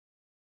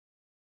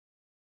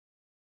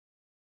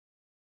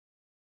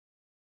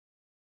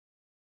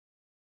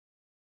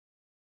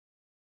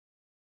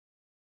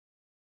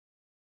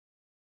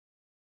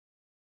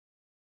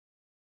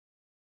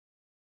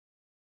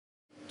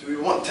we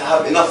want to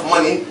have enough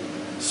money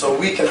so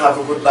we can have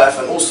a good life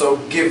and also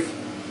give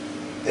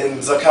in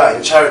zakat,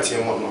 in charity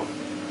and whatnot.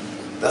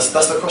 That's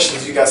the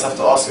questions you guys have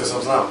to ask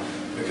yourselves now,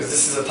 because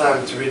this is a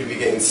time to really be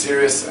getting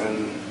serious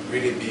and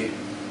really be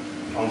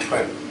on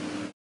point.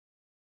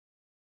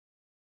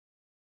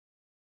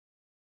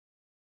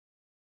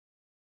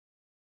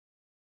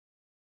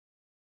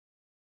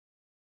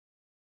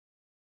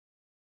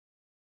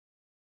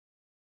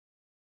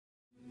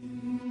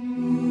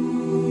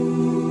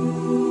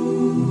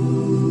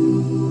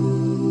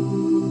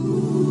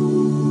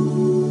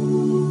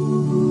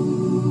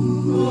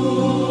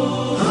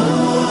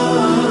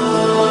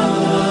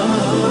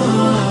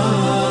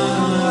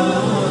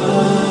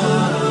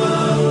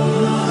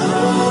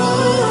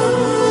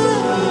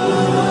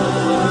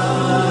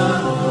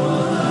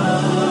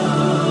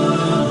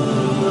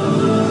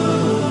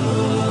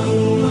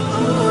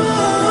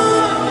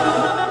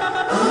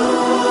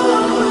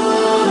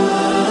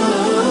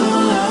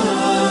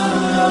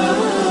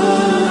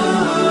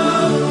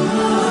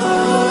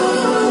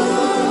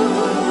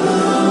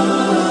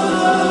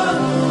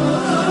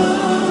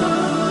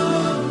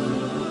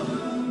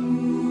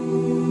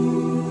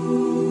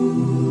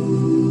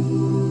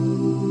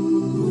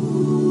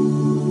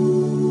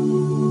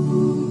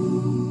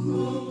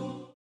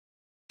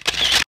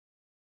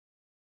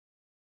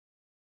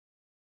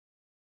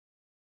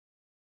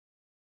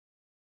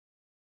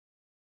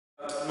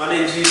 My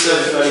name is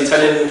Yusuf,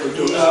 Italian,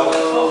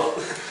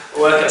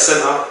 work at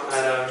Centre,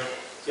 and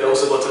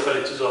also got to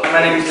college as well.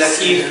 My name is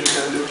Latif,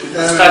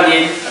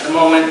 studying at the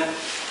moment,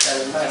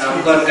 and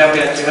I'm going to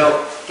Gambia to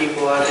help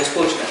people who are less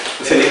fortunate.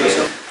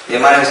 Yeah,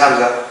 my name is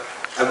Hamza.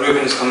 I grew up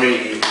in this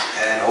community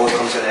and always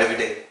come to it every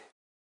day.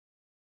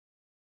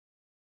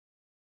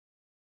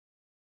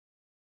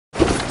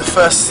 The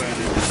first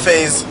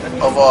phase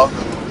of our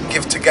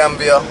Give to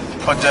Gambia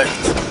project,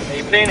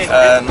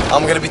 and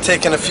I'm going to be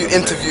taking a few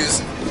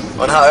interviews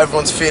on how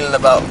everyone's feeling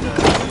about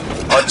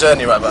our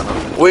journey right now.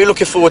 What are you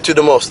looking forward to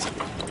the most?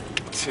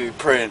 To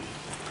praying.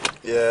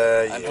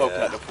 Yeah, and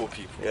helping out the poor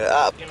people.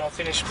 Yeah. You know,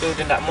 finish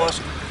building that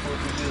mosque,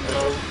 you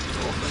know,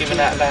 giving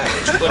out that,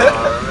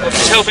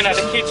 just helping out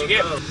the kids, you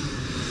get.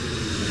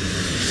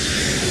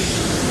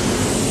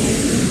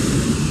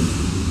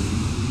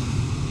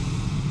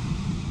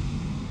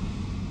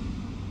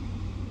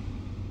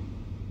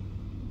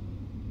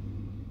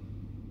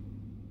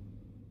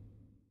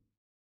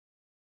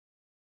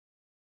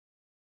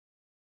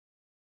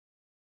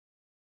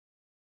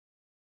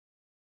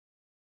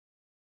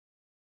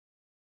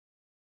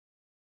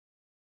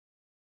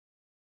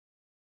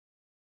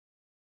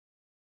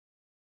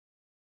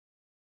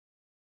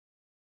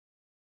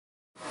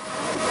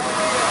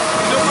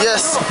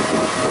 Yes,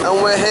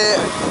 and we're here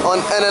on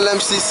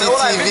NLMCC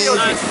TV.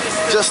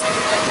 Just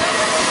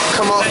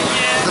come off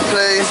the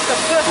plane,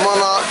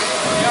 Monarch,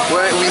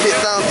 where we hit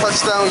down,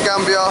 touchdown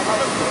Gambia.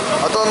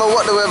 I don't know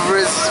what the weather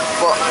is,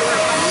 but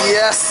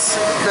yes,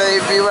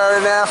 baby, we're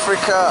in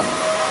Africa,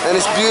 and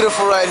it's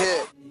beautiful right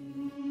here.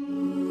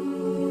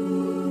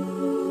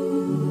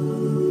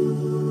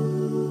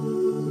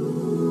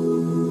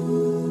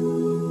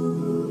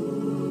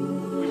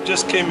 We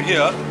just came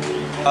here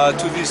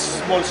to these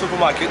small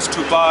supermarkets to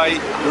buy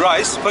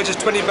rice, purchase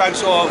 20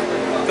 bags of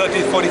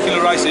 30-40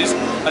 kilo rices,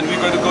 and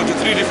we're going to go to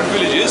 3 different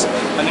villages,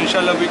 and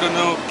inshallah we're going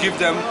to give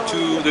them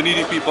to the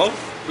needy people.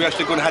 We're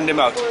actually going to hand them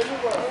out.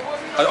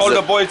 And all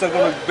the boys are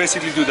going to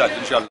basically do that,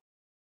 inshallah.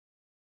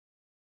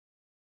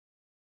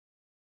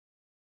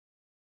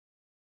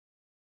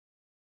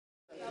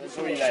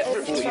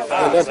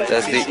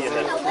 That's deep.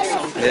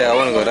 Yeah, I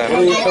want to go down.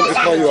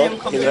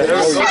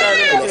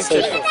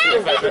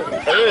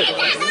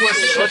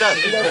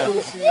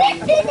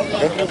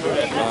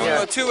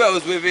 2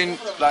 wells within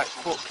like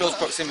close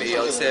proximity,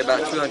 I would say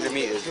about 200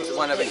 meters.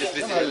 One of it just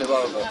visited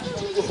Lavago.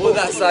 All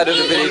that side of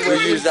the village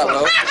we use that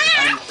well,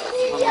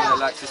 and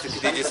like Sister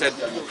Khadija said,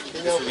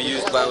 this will be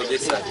used by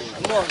this side.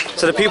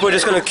 So the people are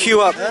just going to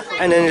queue up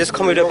and then just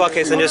come with their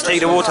buckets and just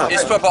take the water?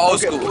 It's proper old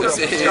school.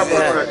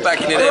 It's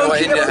back in the day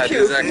what India had,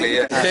 exactly,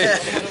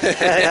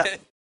 yeah.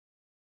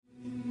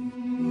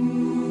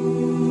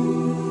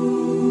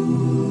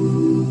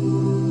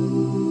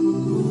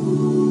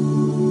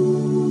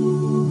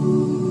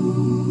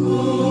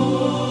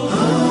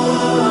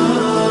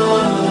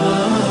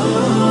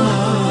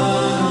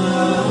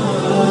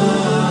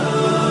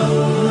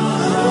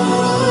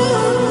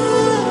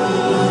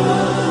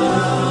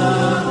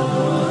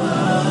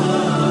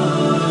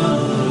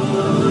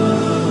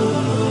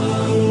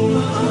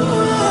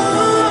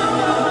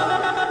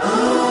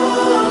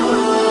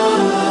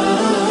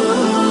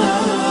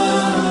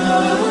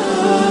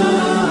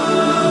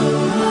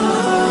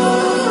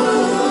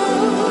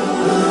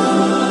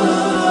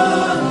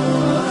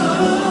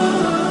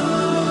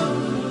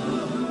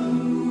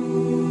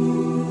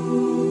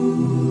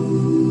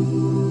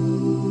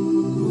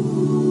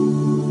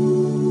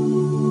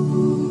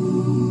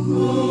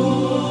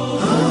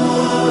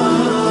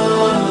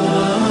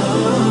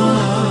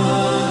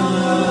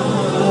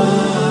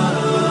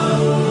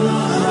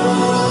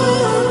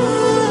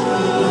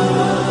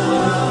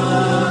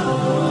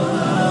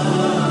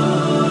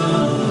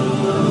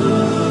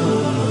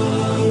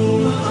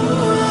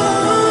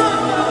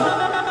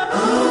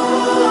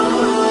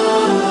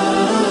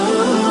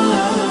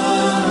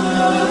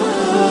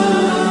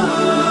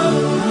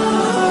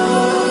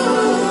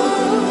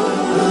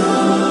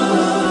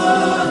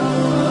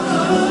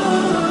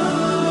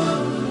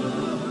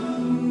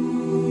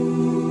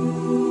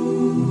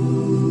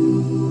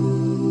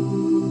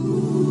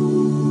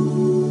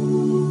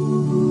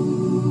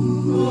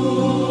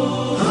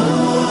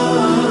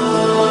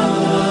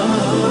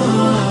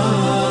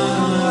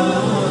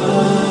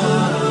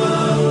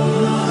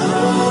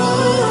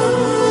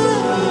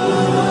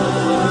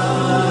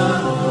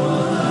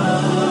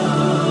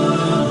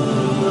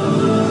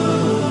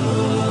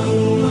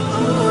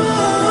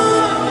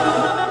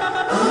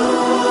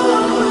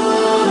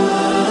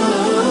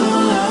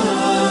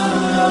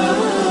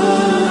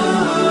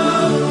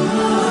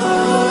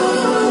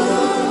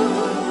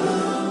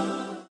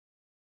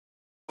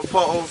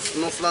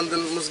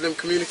 London Muslim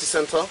Community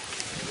Centre,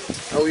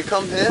 and we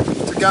come here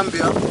to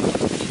Gambia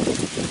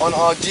on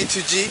our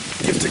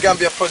G2G, Give to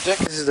Gambia project.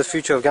 This is the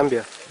future of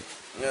Gambia.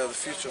 Yeah, the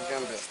future of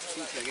Gambia.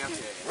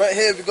 Right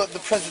here we got the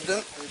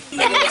president.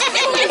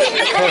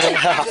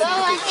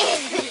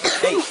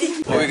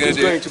 What we're going to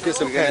do, we're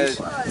going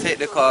to take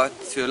the car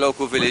to a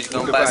local village,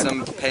 go and buy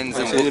some pens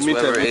and books,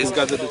 whatever it is.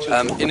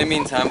 In the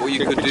meantime, what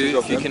you could do,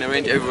 if you can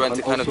arrange everyone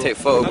to kind of take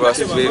photographs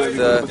with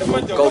the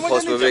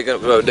goalposts, where we're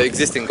going to, well, the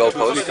existing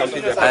goalposts,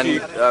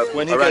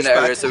 and around the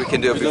area, so we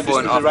can do a before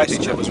and after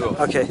picture as well.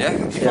 Okay.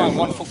 Yeah?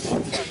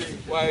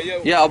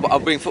 Yeah, I'll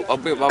bring more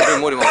than one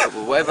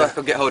football. Whatever I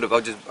can get hold of,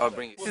 I'll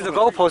bring it. This is the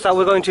goalpost that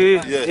we're going to,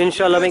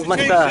 inshallah, make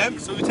much better.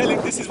 So we're telling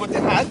this is what they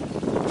had,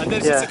 and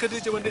then Yeah.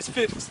 Khadija, when this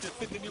fit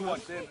the new one.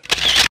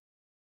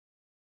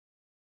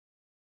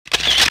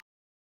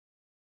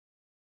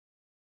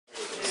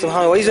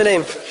 Subhanallah, what is your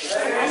name?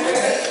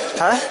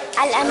 Huh?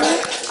 Al-Amin.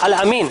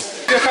 Al-Amin.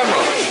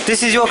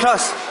 This is your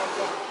class.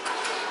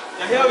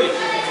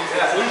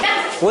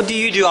 What do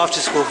you do after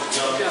school?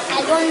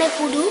 I go and make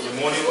wudu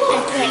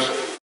and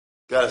pray.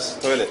 Girls'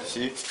 toilet,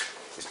 see?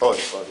 It's all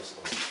this.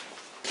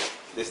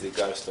 This is the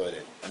girls'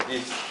 toilet. And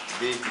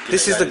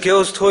This is the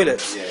girls'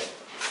 toilet. Yeah.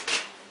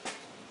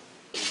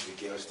 This is the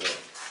girls' toilet.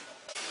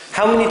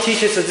 How many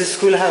teachers does this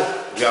school have?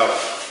 We have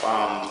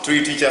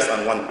 3 teachers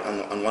and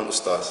one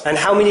ustaz. And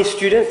how many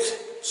students?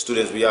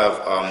 Students, we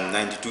have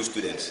 92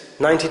 students.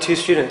 92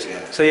 students.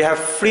 Yeah. So you have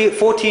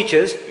 4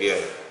 teachers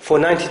Yeah. for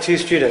 92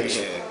 students.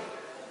 Yeah.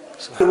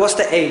 So what's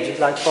the age?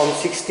 Like from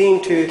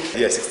 16 to...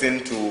 Yeah,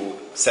 16 to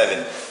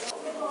 7.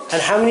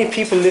 And how many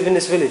people live in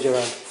this village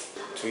around?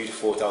 3,000 to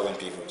 4,000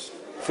 people.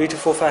 3 to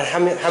 4, 5.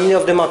 How many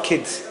of them are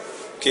kids?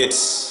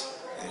 Kids,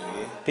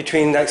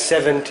 Between like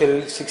 7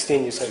 till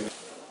 16, you said?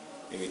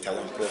 maybe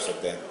 1,000 plus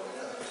of them.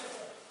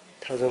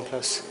 1,000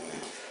 plus.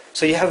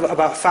 So you have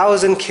about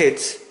 1,000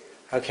 kids,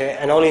 okay,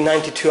 and only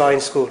 92 are in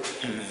school.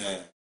 Yeah.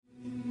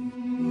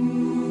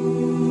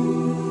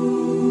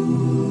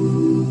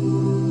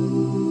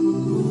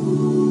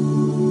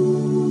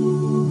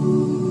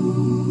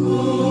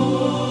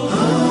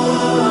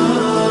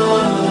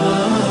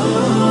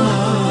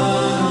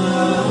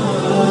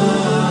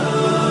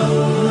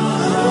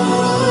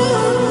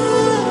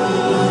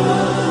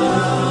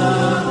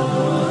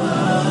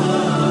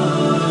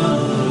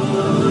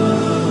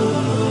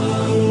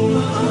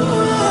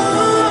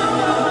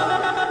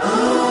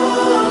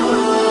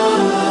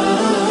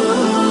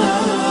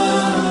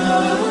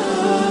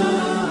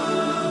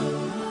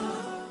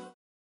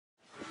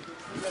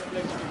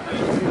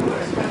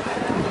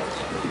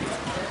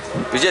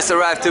 We just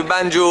arrived to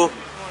Banjul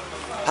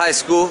High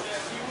School.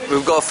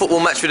 We've got a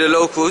football match with the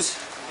locals.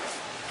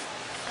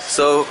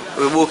 So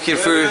we're walking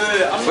through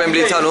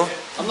Wembley Tunnel.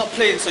 I'm not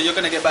playing, so you're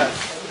going to get back.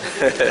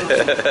 Good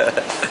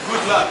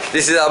luck.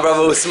 This is our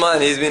brother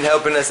Usman, he's been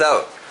helping us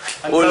out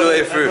all the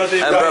way through. And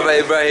brother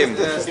Ibrahim.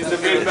 He's the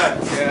main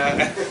man.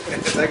 Yeah.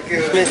 Thank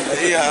you.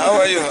 Yeah, how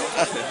are you?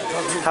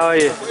 How are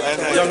you?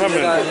 Young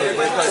Hamlin,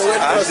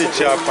 as the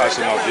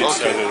chairperson of this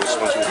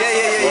responsibility,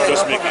 Yeah.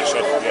 just make it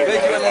short.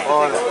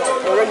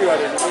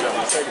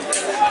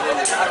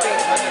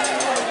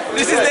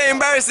 This is the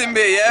embarrassing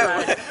bit,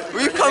 yeah?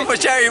 We've come for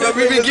charity, but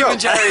we've been giving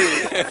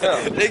charity.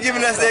 They're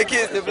giving us their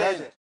kids to play.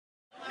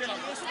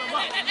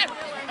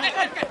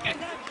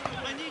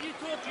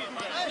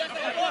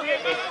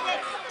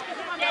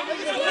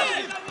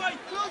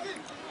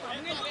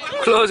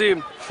 Close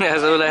him.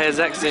 That's all I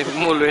exact same.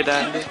 All the way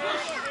down.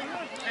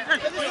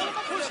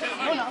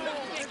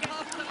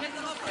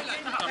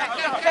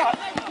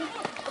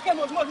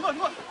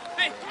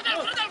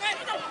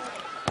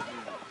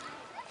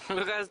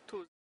 Look at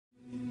two.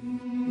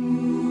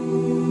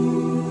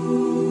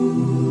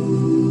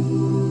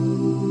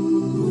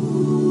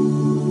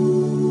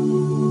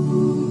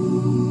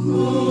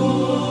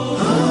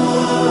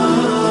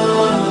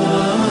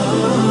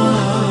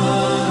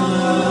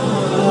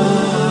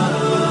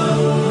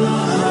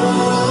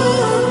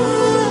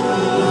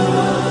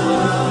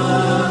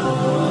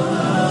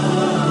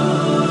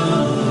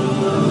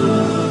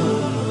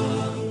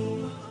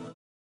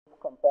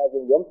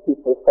 Comprising young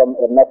people from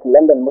a North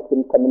London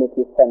Muslim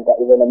Community Centre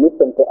is on a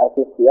mission to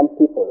assist young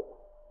people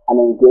and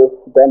engage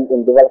them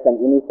in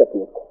development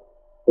initiatives.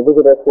 The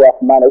visitors who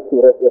have managed to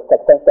raise a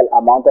substantial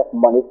amount of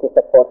money to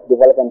support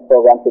development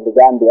programs in the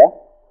Gambia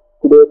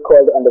today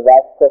called on the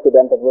Vice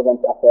President of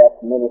Women's Affairs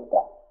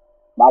Minister.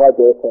 Mama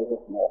Joy tells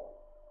us more.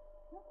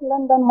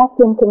 London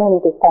Muslim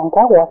Community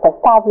Centre was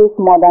established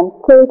more than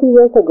 30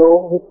 years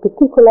ago with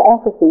particular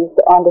emphasis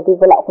on the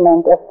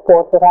development of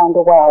sports around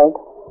the world.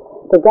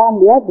 The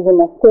Gambia, being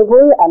a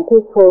stable and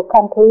peaceful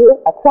country,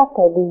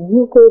 attracted the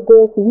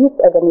UK-based youth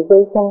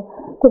organization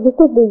to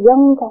visit the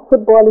young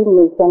footballing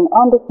nation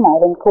on the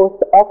smiling coast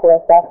of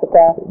West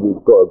Africa. We've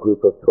got a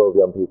group of 12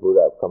 young people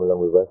that have come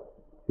along with us,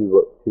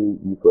 two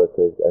youth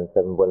workers and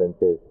 7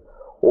 volunteers,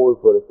 all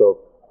for the sole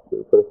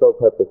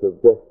purpose of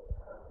just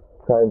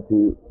trying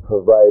to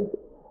provide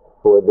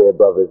for their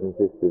brothers and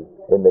sisters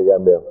in the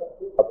Gambia.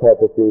 Our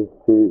purpose is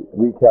to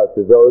reach out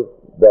to those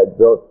that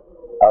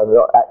are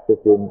not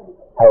accessing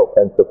help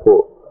and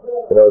support,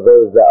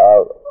 those that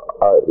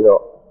are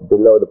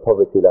below the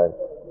poverty line.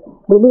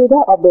 The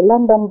leader of the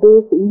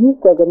London-based youth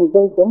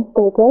organization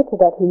stated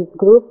that his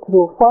group,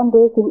 through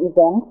fundraising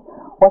events,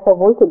 was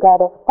able to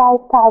gather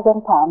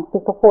 £5,000 to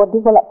support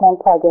development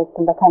projects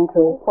in the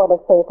country. Further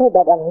stated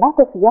that a lot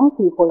of young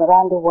people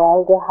around the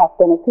world have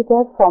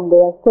benefited from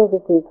their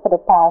services for the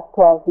past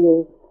 12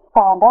 years.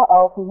 Founder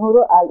of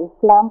Noor-ul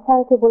Islam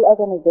charitable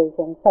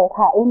organization said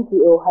her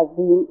NGO has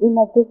been in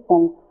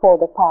existence for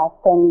the past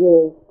 10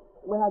 years.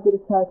 When I do the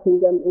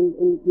charity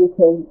in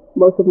UK,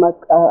 most of my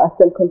I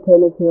send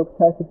containers here of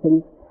charity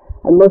things,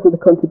 and most of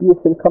the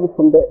contribution comes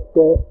from the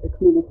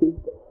community.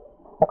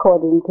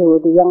 According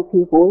to the young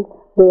people,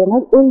 they are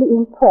not only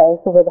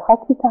impressed with the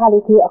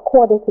hospitality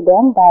accorded to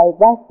them by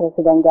Vice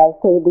President Guy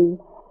Saidi,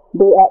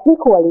 they are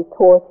equally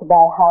touched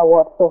by her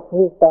words of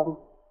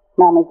wisdom.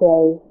 Mama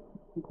J.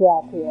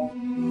 Jatia.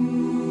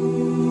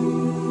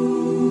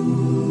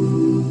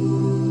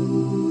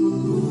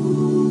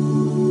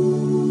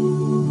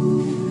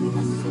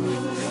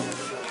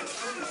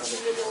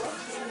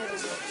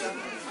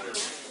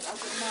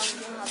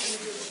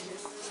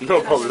 No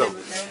problem.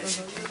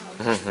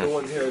 The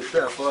one here is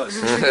better for us.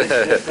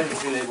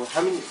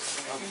 How many?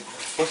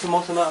 What's the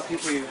most amount of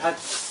people you've had?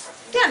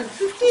 10,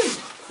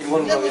 15. In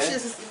one go, yeah?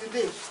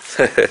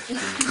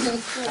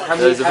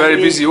 There's a very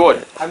busy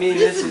ward. How many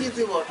nurses?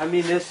 How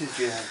many nurses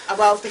do you have?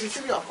 About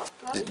 33 of us.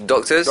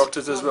 Doctors?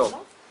 Doctors as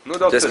well. No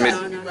doctors. Just me.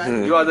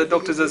 You are the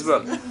doctors as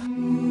well.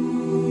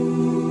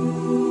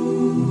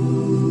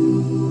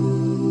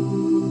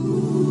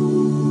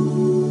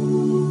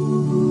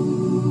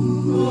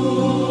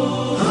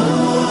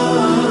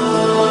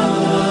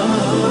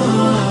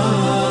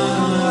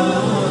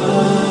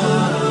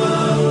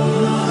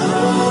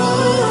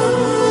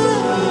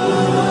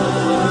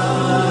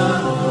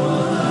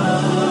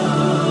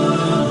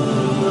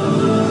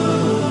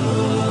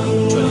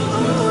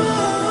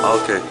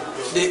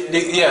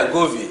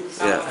 Govi.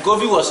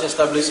 Govi was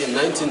established in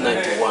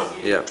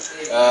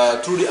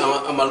 1991 through the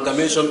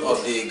amalgamation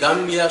of the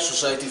Gambia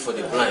Society for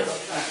the Blind,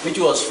 which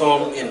was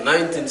formed in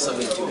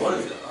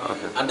 1971,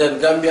 and then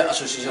Gambia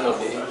Association of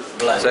the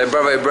Blind. So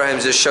Brother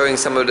Ibrahim's just showing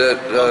some of the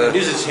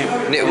this is him.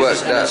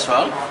 knitwork that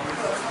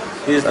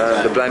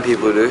the blind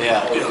people do.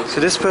 So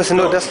this person,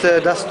 no, that's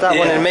that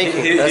one in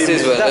making. That's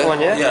his work. That one,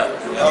 yeah.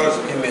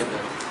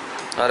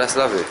 Oh, that's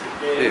lovely.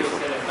 Beautiful.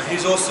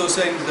 He's also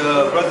saying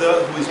the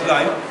brother who is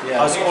blind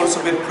has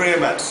also been prayer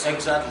mats.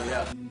 Exactly,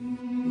 yeah.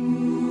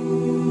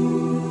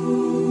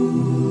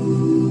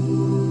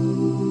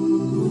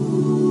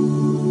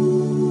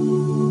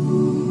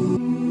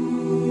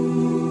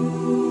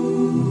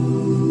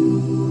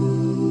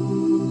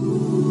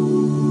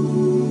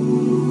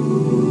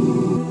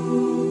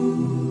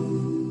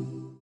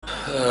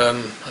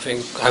 I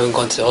think I haven't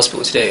gone to the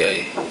hospital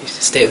today. The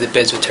state of the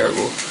beds were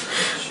terrible,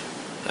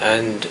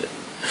 and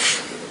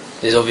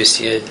there's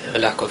obviously a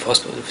lack of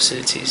hospital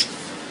facilities.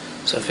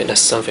 So I think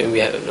that's something we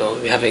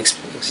haven't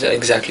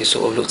exactly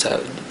sort of looked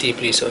at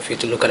deeply. So if you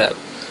had to look at that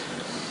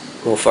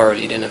more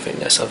thoroughly, then I think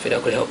that's something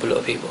that could help a lot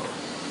of people.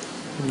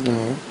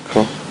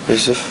 Cool.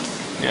 Yusuf?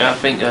 Yeah, I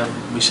think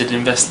we should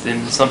invest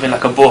in something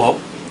like a borehole.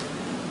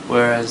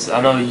 Whereas I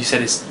know you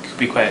said it could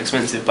be quite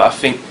expensive, but I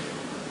think,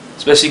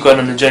 especially going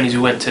on the journeys we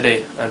went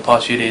today and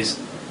past few days,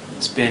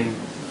 it's been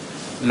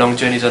long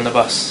journeys on the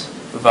bus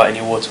without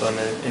any water or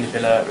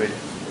anything like that really.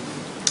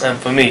 And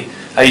for me,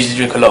 I usually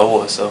drink a lot of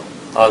water, so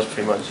I was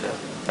pretty much,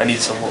 I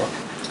needed some water.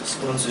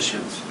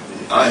 Sponsorship.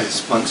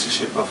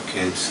 Sponsorship of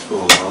kids,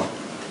 or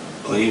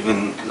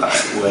even like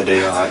where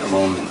they are at the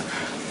moment.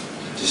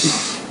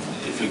 Just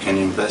if you can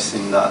invest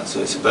in that,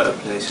 so it's a better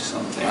place or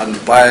something. And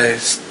buy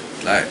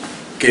like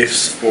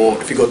gifts for,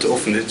 if you go to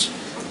orphanage,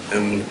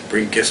 and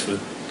bring gifts for the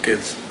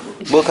kids.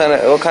 What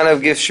kind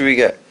of gifts should we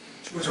get?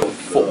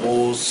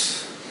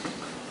 Footballs,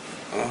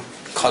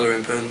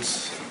 colouring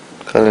pens.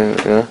 Colouring,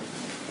 yeah.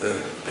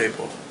 Paper. The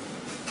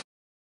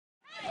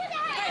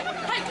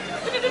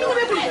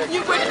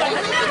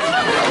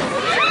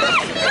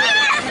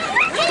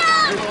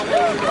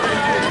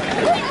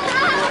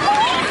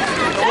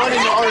one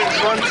in the orange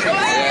one.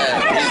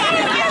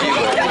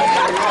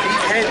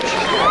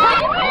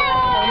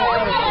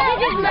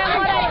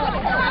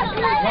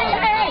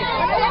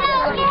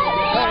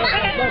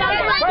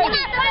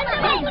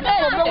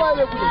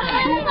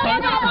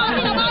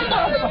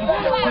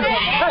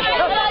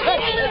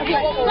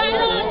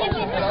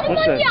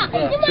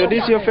 So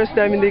this is your first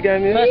time in the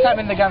Gambia? First time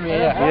in the Gambia,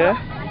 yeah. Yeah?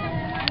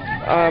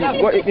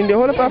 What, in the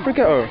whole of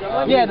Africa or?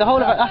 Yeah, the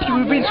whole of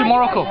actually we've been to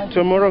Morocco.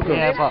 To Morocco?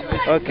 Yeah, but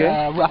okay.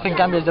 I think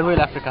Gambia is the real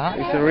Africa, huh?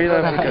 It's the real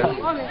Africa.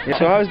 Yeah,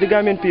 so how's the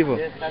Gambian people?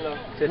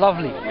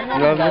 Lovely.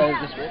 Lovely.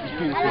 It's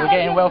beautiful. We're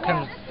getting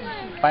welcomed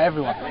by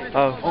everyone.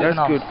 Oh, that's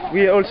good.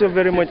 We are also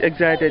very much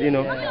excited,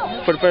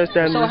 for the first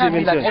time. So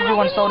happy, like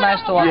everyone's so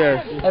nice to us.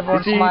 Yeah.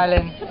 Everyone's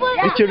smiling.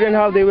 The children,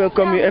 how they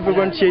welcome you,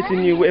 everyone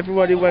chasing you,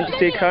 everybody wants to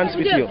shake hands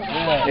with you.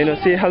 Yeah.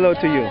 Say hello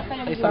to you.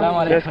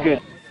 That's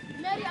good.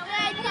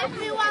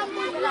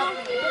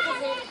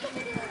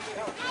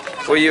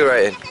 What are you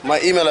writing? My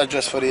email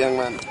address for the young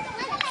man.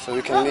 So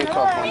we can link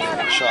up on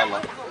it,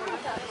 inshallah.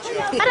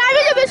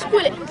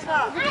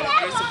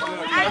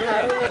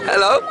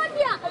 Hello?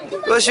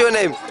 What's your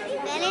name?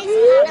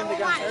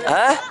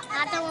 Huh?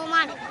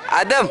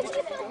 Adam?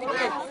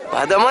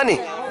 Adamani?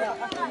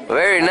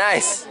 Very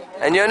nice.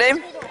 And your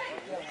name?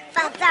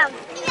 Fatam.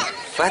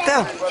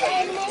 Fatam?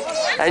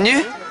 And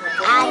you?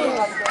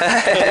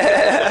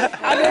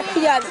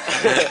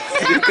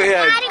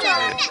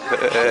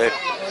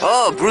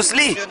 Oh, Bruce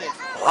Lee.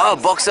 Oh,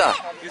 boxer.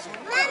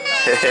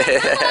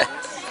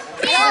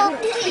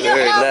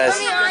 Very nice.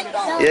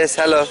 Yes,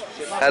 hello.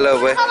 Hello,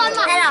 boy.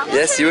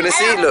 Yes, you wanna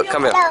see? Look,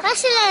 come here.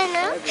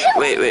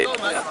 Wait.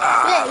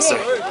 Ah,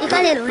 sorry.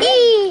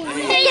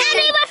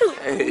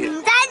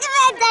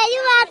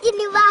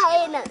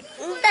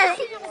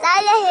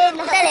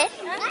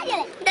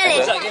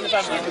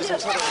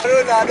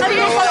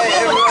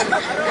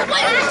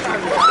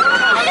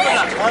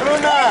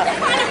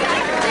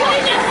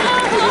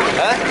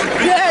 Huh?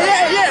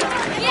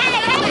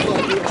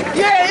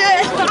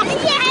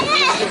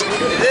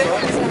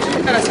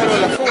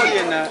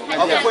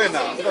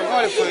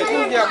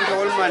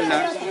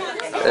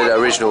 The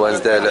original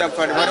ones there. Look.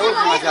 For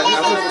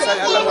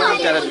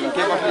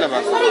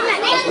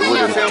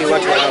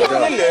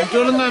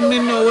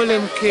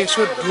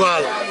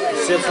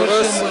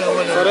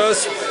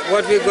us,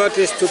 what we got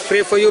is to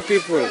pray for you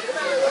people,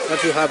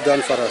 what you have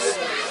done for us.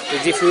 To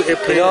give you a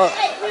prayer.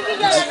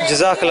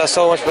 Jazak'Allah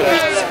so much for that.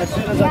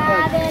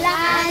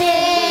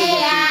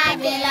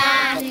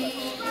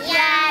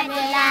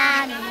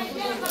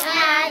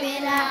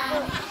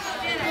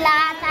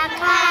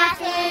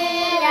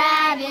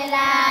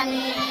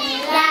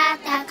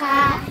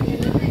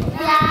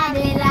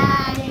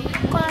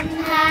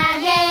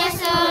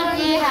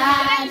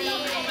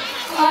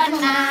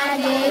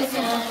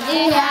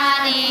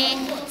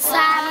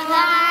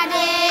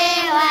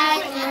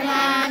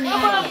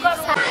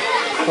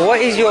 What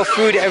is your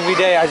food every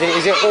day? As in,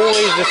 is it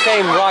always the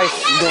same rice?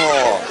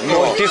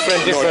 No.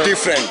 Different. No,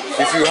 different.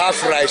 If you have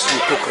rice, you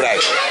cook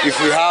rice. If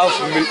you have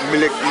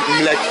milk,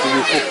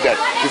 you cook that.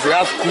 If you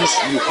have kush,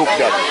 you cook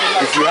that.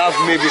 If you have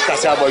maybe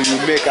cassava, you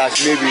make as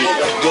maybe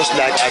just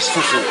like as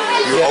fufu.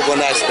 You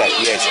organize that,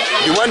 yes.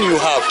 The one you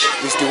have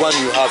is the one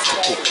you have to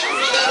cook.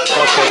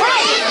 Okay.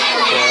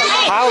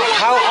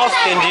 How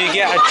often do you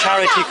get a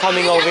charity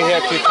coming over here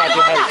to try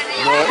to help?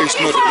 No, it's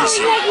not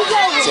easy.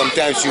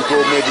 Sometimes you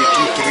go maybe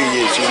 2-3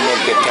 years, you will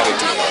not get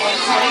charity.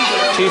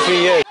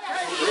 2-3 years.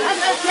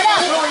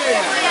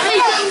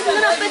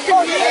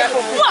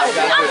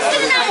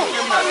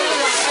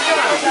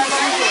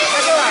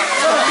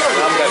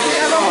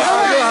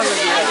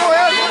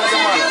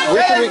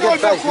 Where can we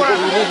get bags? Because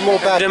we need more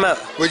bags.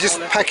 We're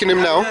just packing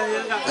them now,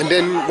 and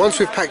then once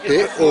we've packed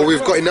it, or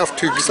we've got enough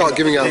to start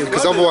giving out,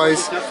 because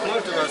otherwise,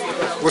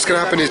 what's going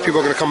to happen is people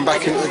are going to come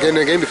back in again and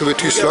again because we're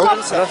too slow. I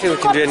don't think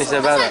we can do anything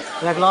about that.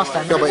 Like last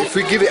time. No, but if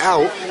we give it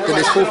out, then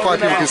there's 4 or 5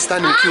 people can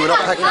stand in the queue and not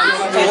pack it.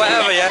 Or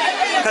whatever, yeah?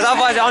 Because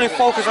otherwise they only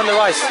focus on the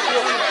rice.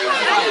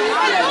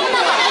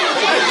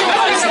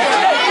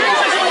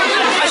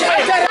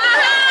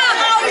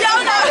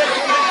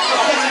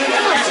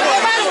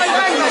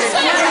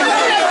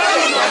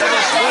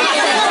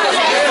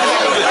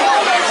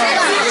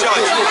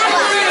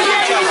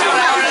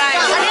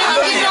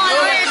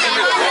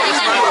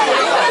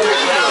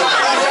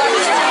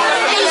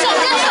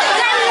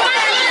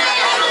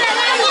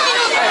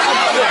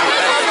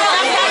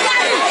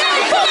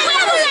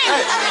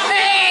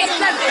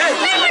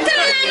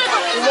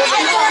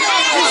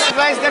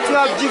 Rice that you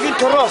have given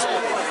to us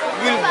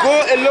will go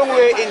a long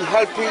way in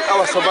helping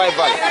our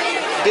survival.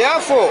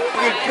 Therefore,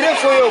 we'll pray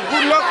for your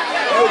good luck,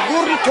 your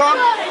good return,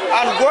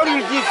 and God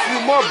will give you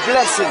more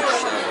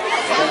blessings.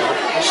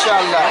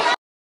 Inshallah.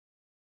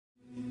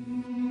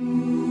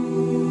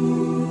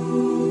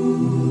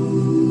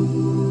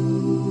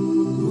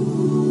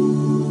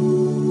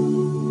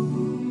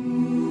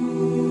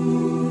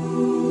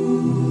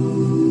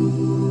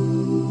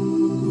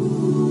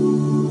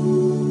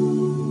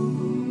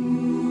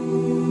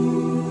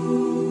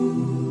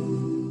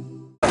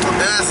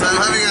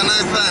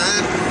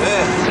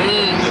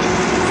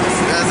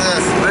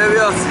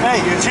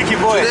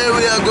 Today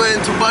we are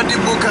going to Badi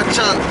Buka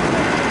Chan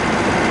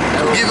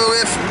to give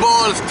away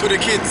balls to the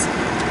kids.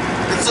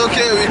 It's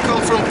okay, we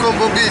come from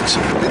Combo Beach.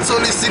 It's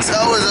only 6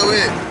 hours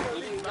away.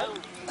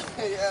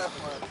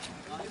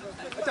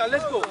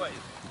 Let's go.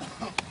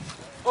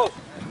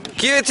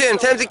 Give it to him,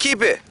 time to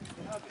keep it.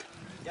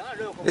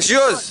 It's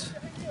yours.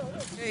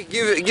 Okay,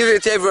 give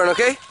it to everyone,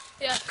 okay?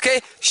 Yeah.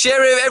 Okay,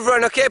 share it with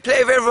everyone, okay?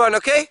 Play with everyone,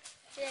 okay?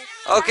 Yes.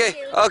 Okay,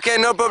 okay,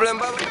 no problem.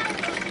 Bye bye.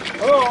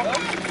 Hello.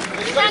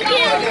 Thank you.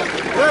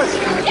 Yes.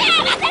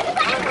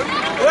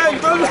 Hey,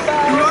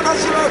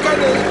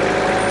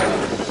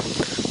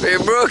 We're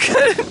broken.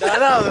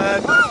 No,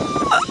 man.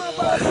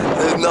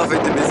 There's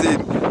nothing to be seen.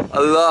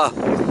 Allah,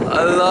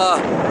 Allah.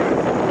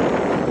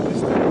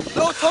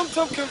 No Tom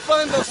can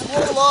find us,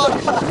 wallah.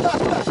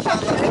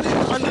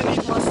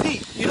 Underneath my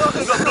seat. You know,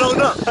 because got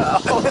blown up. I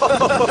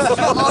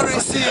already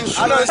see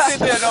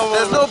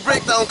There's no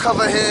breakdown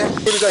cover here.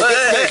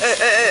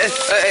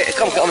 Hey,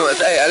 come on.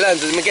 Hey, I learned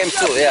the game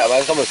too. Yeah,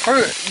 man, come on.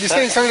 You're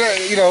saying something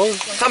that, you know.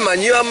 Come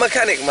on, you're a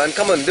mechanic, man.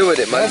 Come on, do with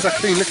it, man. That's a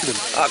clean, look at him.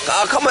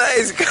 Come on,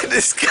 hey,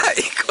 this guy.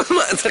 Come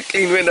on, it's a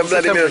clean in the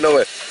bloody middle of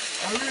nowhere.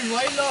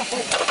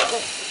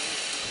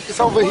 It's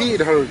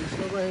overheated, Harold.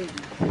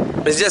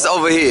 It's just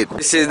overheated.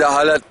 This is the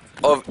highlight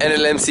of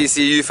NLMCC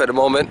youth at the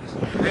moment.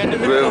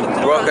 We're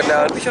walking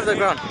down. Push off the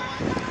ground.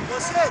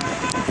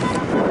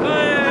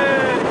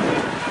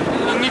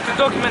 You need to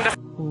document that.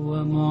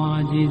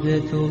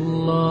 ومعجزة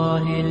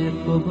الله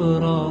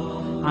الكبرى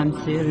عن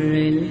سر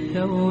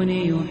الكون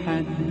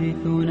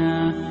يحدثنا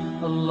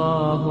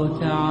الله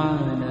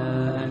تعالى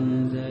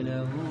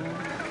أنزله.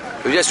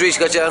 We just reached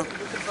Kachang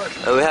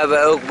and we have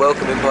a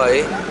welcoming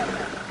party.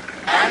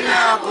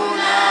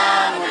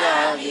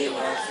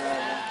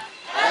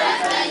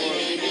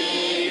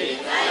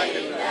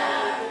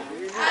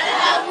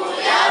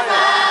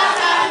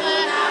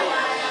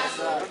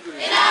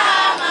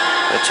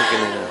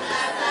 Chicken in there.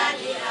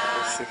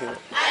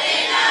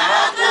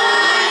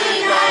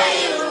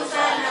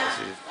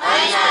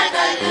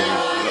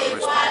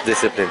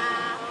 Discipline.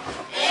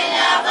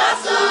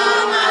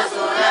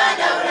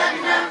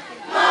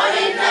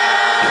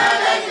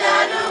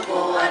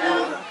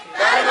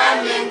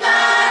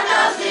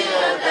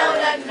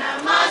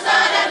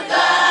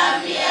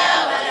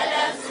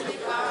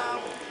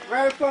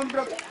 Welcome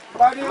to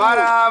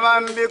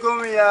Maraban bikum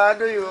ya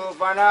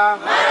duyufana.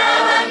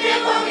 Maraban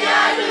bikum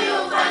ya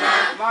duyufana.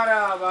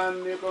 Maraban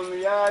bikum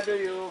ya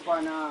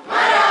duyufana.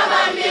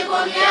 Maraban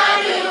bikum ya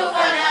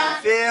duyufana.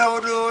 Fi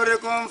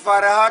hudurikum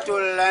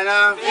farhatul lana.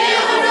 Fi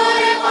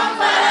hudurikum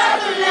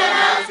farhatul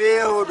lana. Fi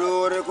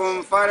hudurikum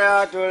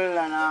farhatul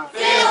lana.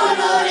 Fi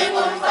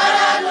hudurikum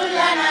farhatul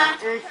lana.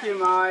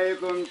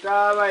 Ijtimaikum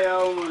taba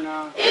yawmuna.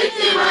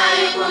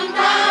 Ijtimaikum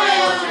taba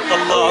yawmuna.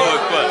 Allahu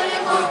Akbar.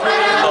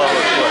 Allahu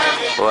Akbar.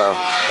 Wow.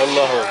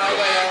 Allahu Akbar.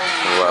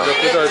 Wow.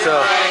 Look at us.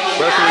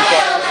 Welcome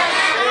back.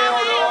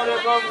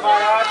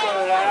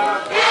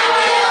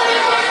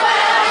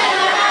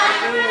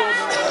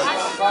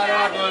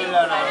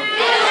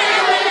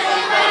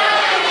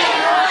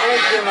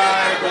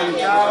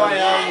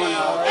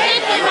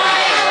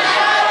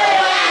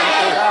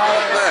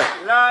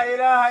 لا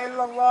إله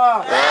إلا الله.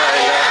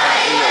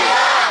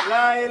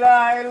 لا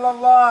إله إلا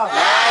الله.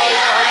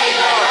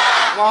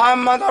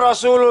 محمد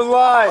رسول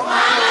الله.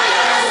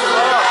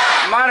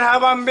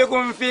 مرحبا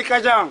بكم في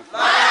كجان.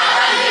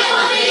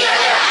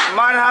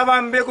 مرحبا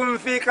بكم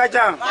في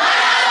كجان.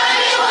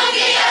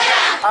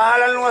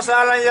 أهلا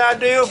وسهلا يا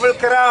ضيوف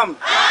الكرام.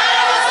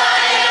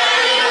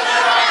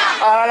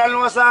 أهلا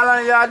وسهلا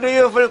يا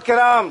ضيوف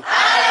الكرام.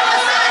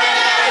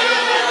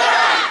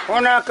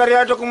 هنا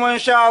قريتكم إن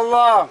شاء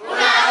الله.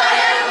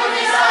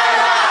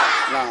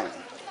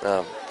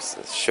 نعم.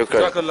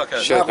 شكرا.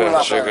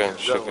 شكرا. شكرا.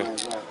 شكرا.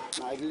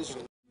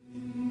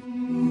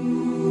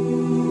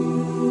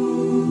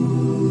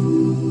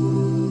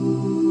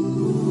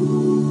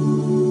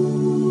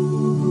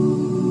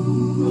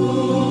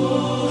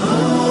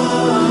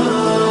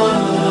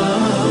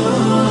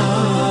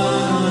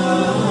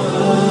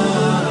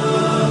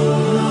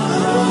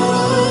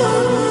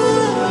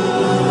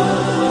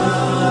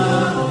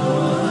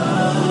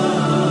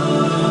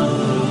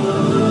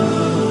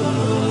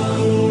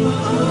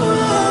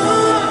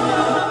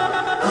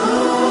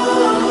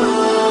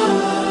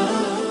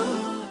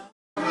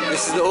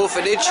 This is the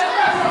orphanage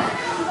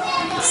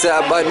set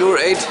up by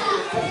Noor-Aid.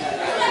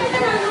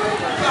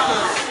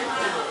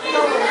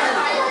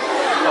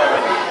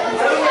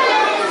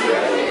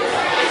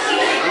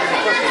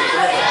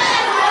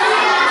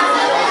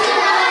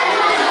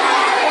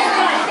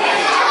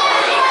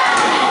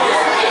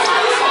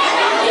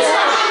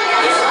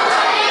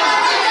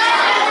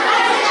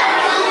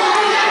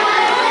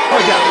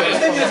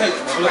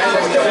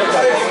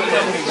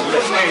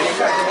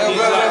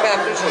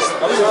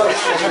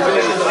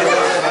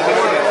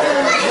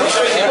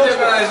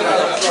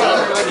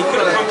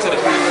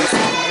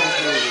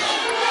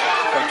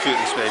 How cute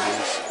this baby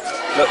is.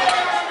 Look.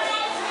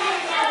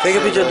 Take a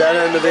picture of Dana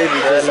and the baby.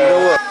 You know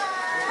what?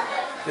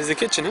 There's the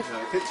kitchen, huh? Yeah,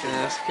 kitchen.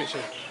 Yeah, that's the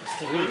kitchen.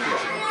 It's a real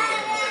kitchen.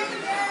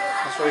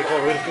 That's what you call a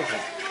real kitchen.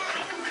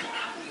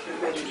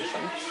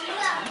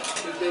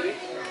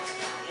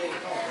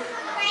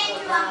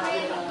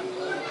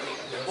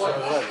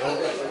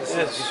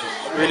 Yes,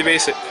 really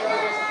basic.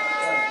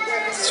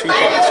 It's 2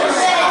 parts.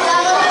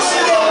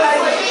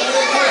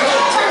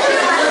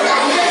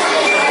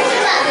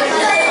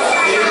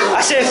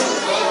 Asif!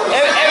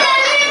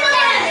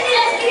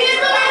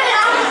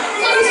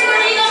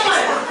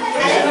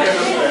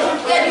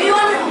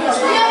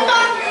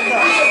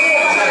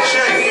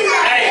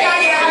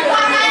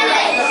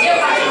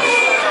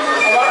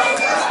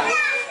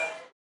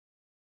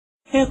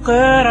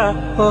 اقرأ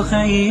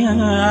أخيا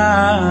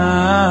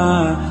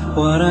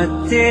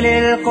ورتل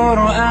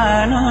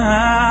القرآن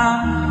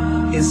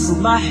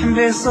اصبح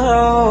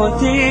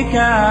بصوتك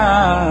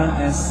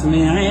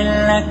اسمع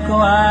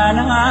الأكوان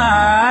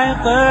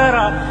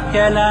اقرأ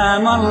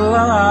كلام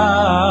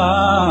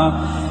الله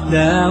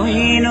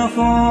داوي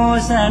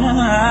نفوسنا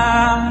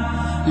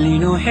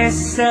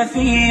لنحس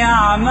في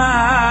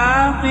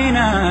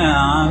أعماقنا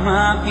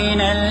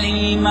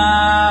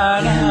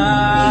الإيمان.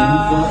 من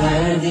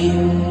فؤاد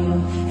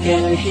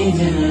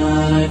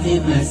كالحجارة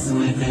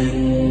قسوة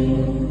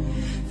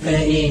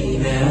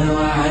فإذا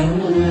وعى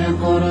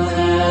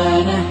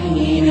القرآن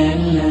حين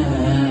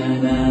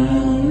لانا.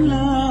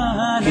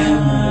 كم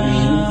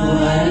من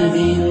فؤاد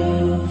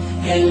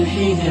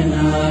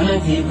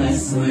كالحجارة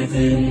قسوة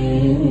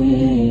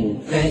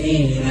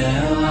فإذا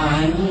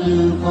وعى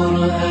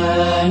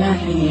القرآن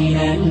حين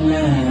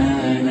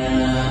لانا.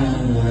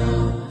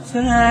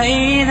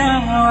 فإذا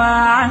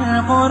وعى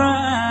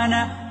القرآن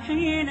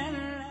حين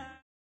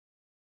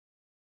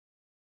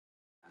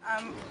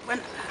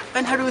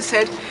When Haru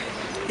said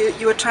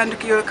you were trying to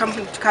come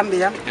to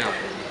Gambia,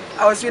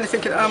 I was really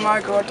thinking, oh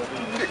my God,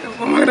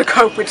 what am I going to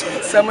cope with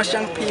so much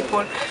young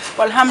people?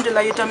 Well,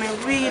 alhamdulillah, you done me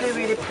really,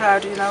 really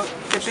proud, you know,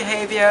 the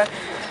behavior.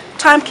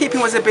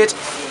 Timekeeping was a bit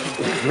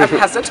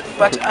haphazard,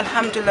 but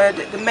alhamdulillah,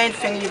 the main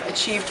thing you've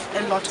achieved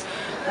a lot.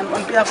 And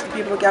on behalf of the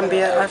people of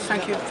Gambia, I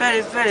thank you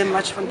very, very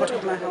much from the bottom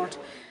of my heart.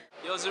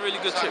 It was a really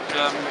good trip,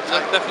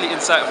 definitely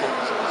insightful.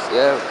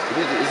 Yeah,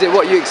 is it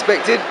what you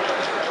expected?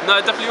 No,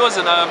 it definitely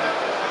wasn't.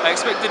 I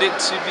expected it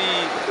to be,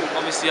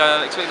 obviously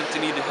I expected to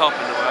need help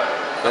in the work.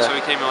 That's why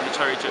we came here on the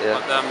charity trip.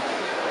 But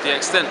the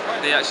extent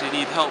they actually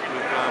need help with,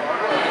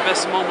 the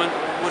best moment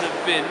would have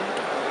been,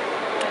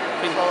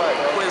 I think,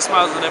 putting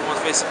smiles on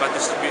everyone's faces by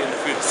distributing the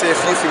food. Say a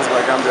few things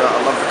about Gambia.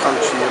 I love the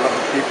country, I love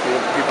the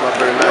people are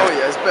very nice. Oh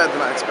yeah, it's better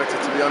than I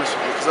expected, to be honest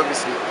with you, because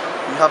obviously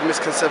you have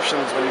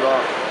misconceptions when you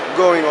are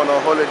going on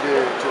a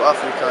holiday to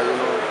Africa, you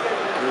know,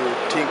 you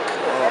think,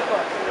 oh,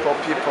 poor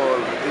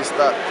people, this,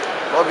 that.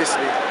 But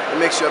obviously, it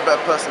makes you a better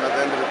person at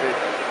the end of the day.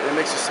 It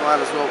makes you smile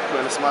as well,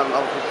 putting a smile on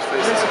other people's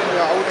faces.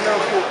 Yeah, I would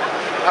never thought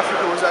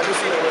Africa was like this,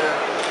 where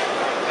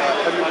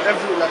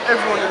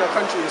everyone in the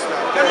country is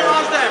like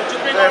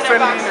they're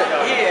friendly, innit?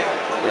 Yeah.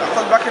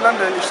 Because back in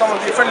London, if someone's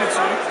being friendly to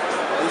you,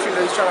 you think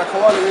that he's trying to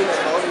koala you, innit?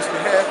 But obviously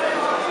here,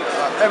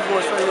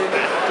 everyone's friendly,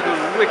 innit? It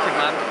was wicked,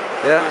 man.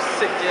 Yeah. It was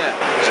sick, yeah.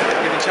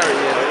 Giving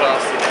charity as well.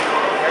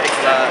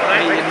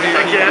 Meeting new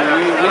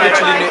people, we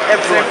literally knew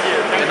everyone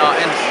in our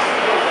ends.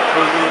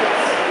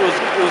 It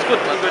was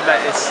good, man. Good,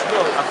 like this.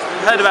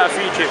 I've heard about a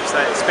few trips,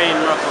 like Spain,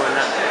 Morocco, and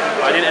that,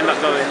 but I didn't end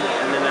up going.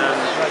 And then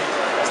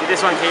see,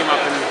 this one came up,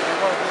 and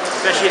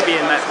especially it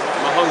being like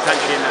my home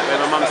country and that,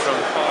 where my mum's from,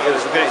 it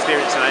was a good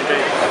experience, and I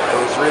enjoyed it. It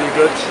was really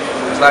good.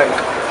 It was like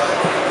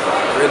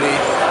really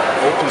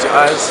opens your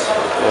eyes.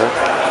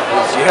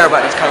 You hear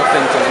about these kind of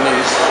things on the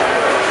news,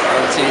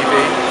 on TV,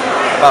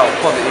 about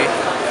poverty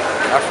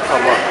in Africa,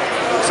 but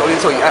it's only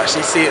until you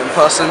actually see it in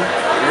person,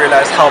 you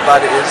realise how bad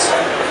it is.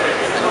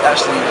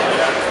 Actually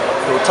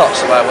feel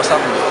touched by what's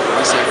happening.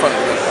 You see in front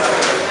of you,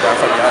 right in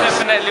front of your eyes.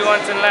 Definitely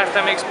once in a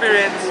lifetime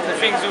experience. The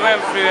things we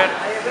went through, and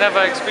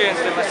never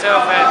experienced it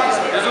myself, and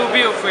it was all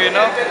beautiful, you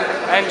know.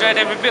 I enjoyed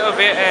every bit of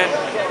it, and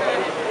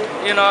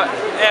you know,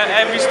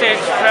 every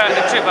stage throughout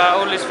the trip, I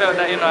always felt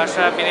that, you know, I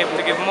should have been able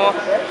to give more.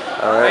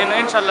 Alright. You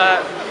know, inshallah,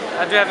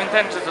 I do have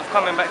intentions of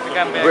coming back to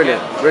Gambia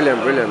Brilliant,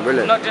 again.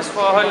 brilliant. Not just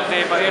for a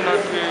holiday, but you know,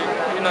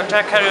 to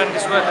try to carry on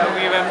this work that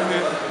we went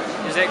through.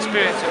 Is the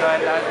experience, you know,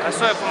 and I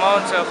saw it for my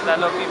own self that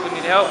a lot of people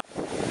need help.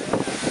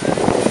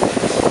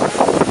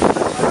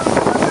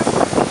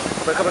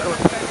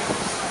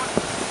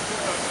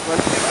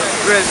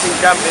 Experience in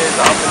Gambia is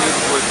an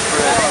unbelievable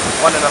experience,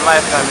 one in a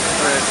lifetime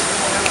experience.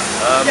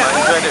 I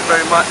enjoyed it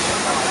very much,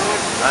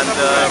 and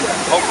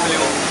hopefully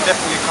we'll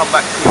definitely come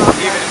back to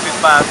it, even if it's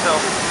by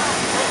ourselves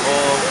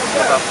or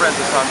with our friends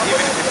or something.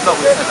 Even if it's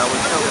not with Senna, we're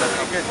still going to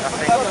come. Good, I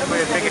think it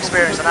was a big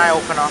experience, an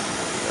eye-opener.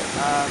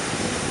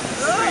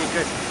 Really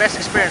good. Best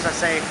experience, I'd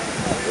say.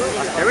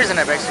 There isn't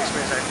a best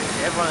experience, I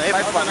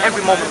think.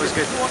 Every moment was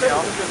good. You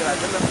know?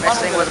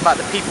 Best thing was about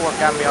the people of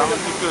Gambia. You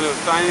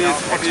know,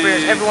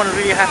 experience. Everyone was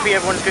really happy.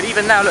 Everyone's good.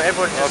 Even now, look,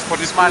 everyone's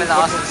just smiling at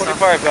us and stuff.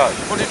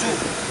 42.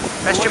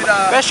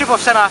 Best trip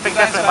of Senna, I think,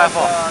 definitely by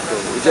far.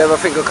 Would you ever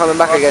think of coming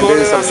back again,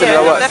 doing some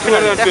similar work?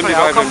 Definitely.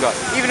 I'll come,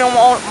 even on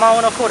my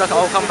own accord,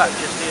 I'll come back.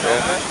 Just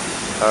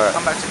Alright.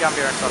 come back to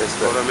Gambia and stuff.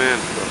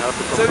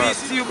 So we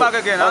see you back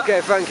again, huh?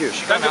 Okay, thank you.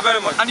 Thank you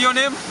very much. And your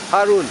name?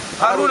 Harun.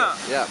 Haruna.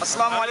 Yeah.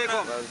 Assalamu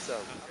alaikum.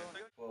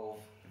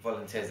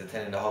 Volunteers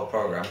attending the whole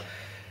programme.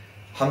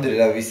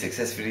 Alhamdulillah, we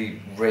successfully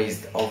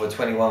raised over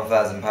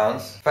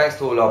 £21,000. Thanks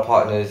to all our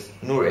partners,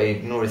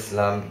 Noor-Aid, Noor-ul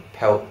Islam,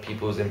 PELP,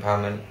 People's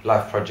Empowerment,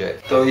 Life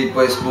Project, Tawheed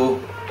Boys School,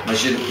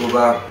 Masjid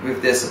Quba.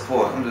 With their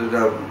support,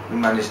 alhamdulillah, we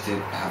managed to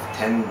have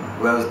 10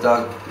 wells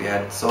dug. We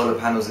had solar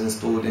panels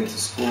installed into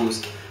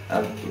schools.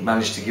 We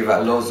managed to give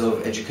out loads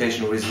of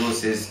educational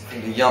resources. I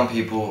think the young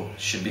people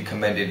should be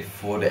commended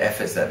for the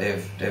efforts that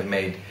they've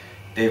made.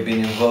 They've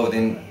been involved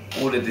in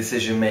all the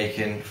decision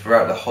making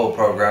throughout the whole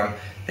programme.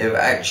 They've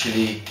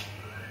actually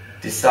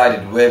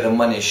decided where the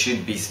money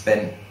should be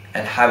spent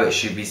and how it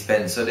should be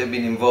spent. So they've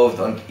been involved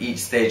on each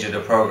stage of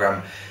the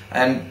programme,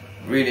 and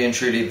really and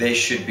truly they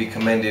should be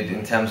commended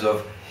in terms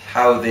of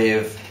how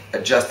they've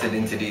adjusted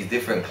into these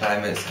different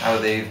climates, how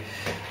they've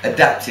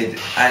adapted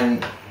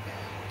and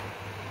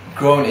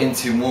grown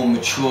into more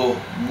mature,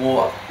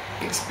 more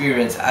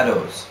experienced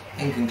adults.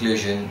 In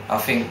conclusion, I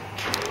think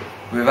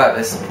without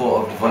the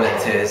support of the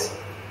volunteers,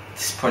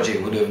 this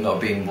project would have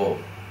not been what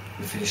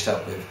we finished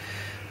up with.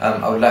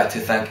 I would like to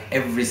thank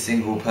every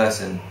single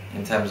person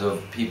in terms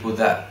of people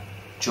that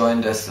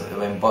joined us,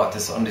 who embarked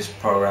us on this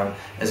program,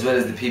 as well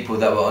as the people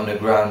that were on the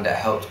ground that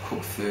helped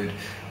cook food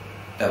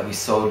that we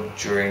sold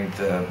during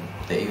the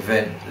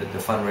event, the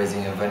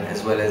fundraising event,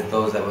 as well as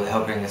those that were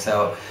helping us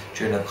out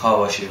during the car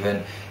wash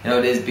event. You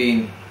know, there's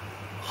been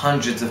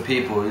hundreds of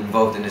people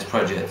involved in this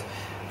project,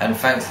 and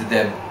thanks to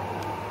them,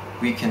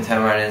 we can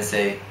turn around and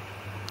say,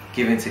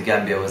 giving to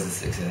Gambia was a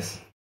success.